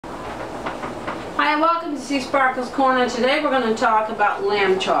Hi, and welcome to seasparkles Corner. Today we're going to talk about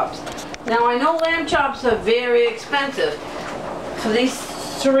lamb chops. Now I know lamb chops are very expensive. For these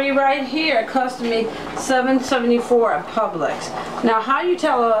three right here, it costed me $7.74 at Publix. Now how do you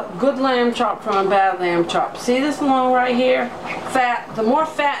tell a good lamb chop from a bad lamb chop? See this along right here? Fat. The more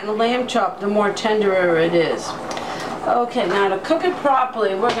fat in the lamb chop, the more tenderer it is. Okay, now to cook it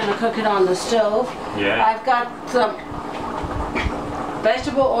properly, we're going to cook it on the stove. Yeah. I've got some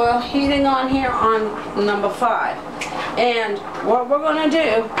vegetable oil heating on here on number 5. And what we're going to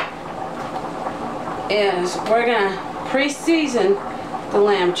do is we're going to pre-season the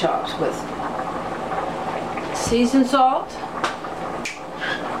lamb chops with seasoned salt,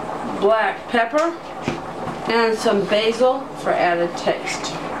 black pepper, and some basil for added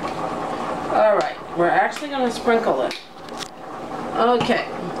taste. Alright, we're actually going to sprinkle it. Okay,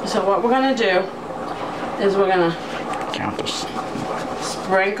 so what we're going to do is we're going to count this.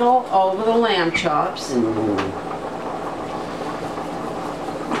 Sprinkle over the lamb chops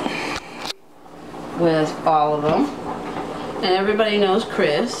with all of them. And everybody knows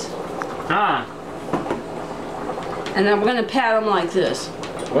Chris. And then we're going to pat them like this.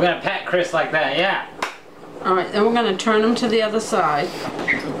 We're going to pat Chris like that, yeah. Alright, then we're going to turn them to the other side.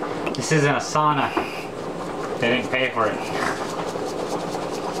 This isn't a sauna. They didn't pay for it.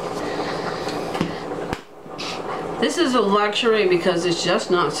 This is a luxury because it's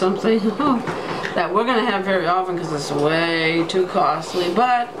just not something that we're going to have very often because it's way too costly.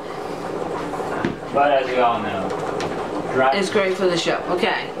 But as we all know, it's great for the show.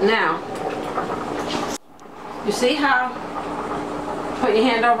 Okay, now, you see how, put your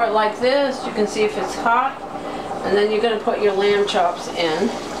hand over it like this, you can see if it's hot, and then you're going to put your lamb chops in.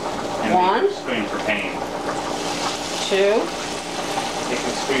 And 1, scream for pain. 2, You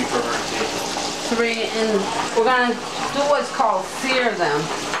can scream for mercy. 3, and we're going to do what's called sear them.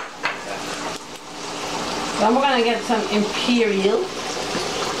 Then we're going to get some imperial.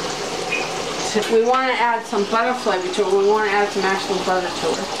 We want to add some butter flavor to it. We want to add some actual butter to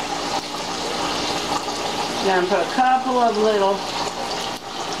it. We're going to put a couple of little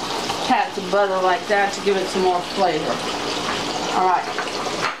pats of butter like that to give it some more flavor. Alright.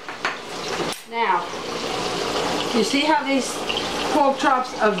 Now, you see how these pork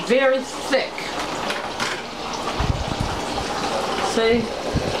chops are very thick? See?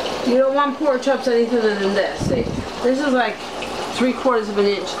 You don't want pork chops any thinner than this. See? This is like 3/4 of an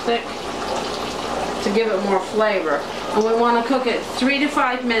inch thick to give it more flavor. And we want to cook it 3 to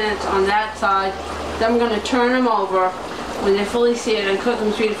 5 minutes on that side. Then we're going to turn them over when they're fully seared and cook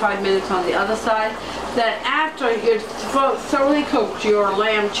them 3 to 5 minutes on the other side. Then after you've thoroughly cooked your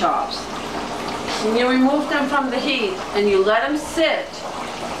lamb chops, and you remove them from the heat and you let them sit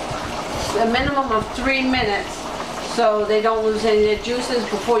a minimum of 3 minutes so they don't lose any of their juices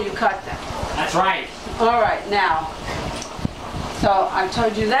before you cut them. That's right. Alright, now, so I've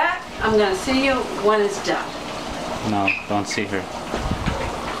told you that. I'm going to see you when it's done. No, don't see her.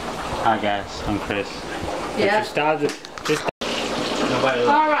 Hi guys, I'm Chris. Yeah.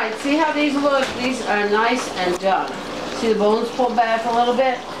 Alright, see how these look? These are nice and done. See the bones pulled back a little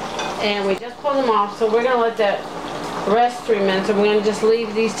bit? And we just pulled them off, so we're going to let that rest 3 minutes and we're going to just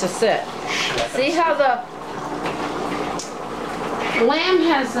leave these to sit. See how the lamb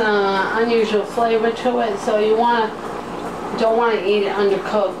has an unusual flavor to it, so you don't want to eat it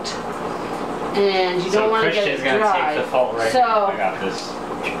undercooked, and you don't want to get it dry. Christian's gonna take the fault right so I got this.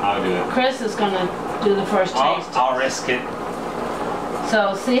 I'll do it. Chris is going to do the first taste. I'll risk it.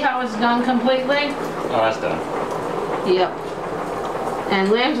 So see how it's done completely? Oh, that's done. Yep. And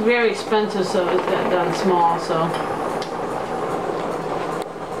lamb's very expensive, so it got done small. So,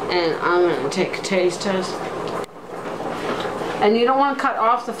 and I'm going to take a taste test. And you don't want to cut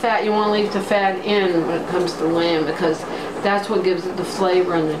off the fat, you want to leave the fat in when it comes to lamb because that's what gives it the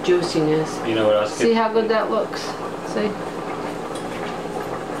flavor and the juiciness. You know what else? See how good that looks? See?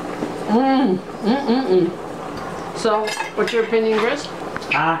 So, what's your opinion, Chris?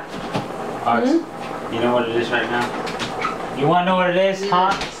 Huh? You know what it is right now? You want to know what it is,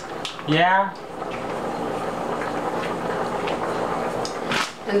 huh? Yeah?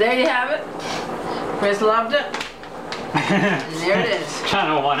 And there you have it. Chris loved it. And there it is.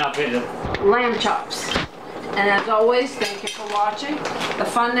 Trying to one-up it. Lamb chops. And as always, thank you for watching. The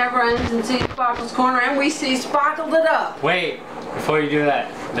fun never ends in seasparkles Corner, and we seasparkled it up. Wait, before you do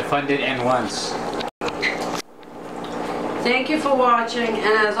that, the fun did end once. Thank you for watching,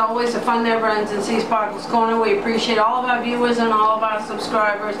 and as always, the fun never ends in seasparkles Corner. We appreciate all of our viewers and all of our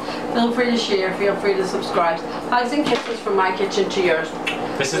subscribers. Feel free to share, feel free to subscribe. Hugs and kisses from my kitchen to yours.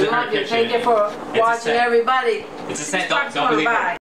 This is we love you. Thank you for watching, everybody. It's a set. Don't believe it.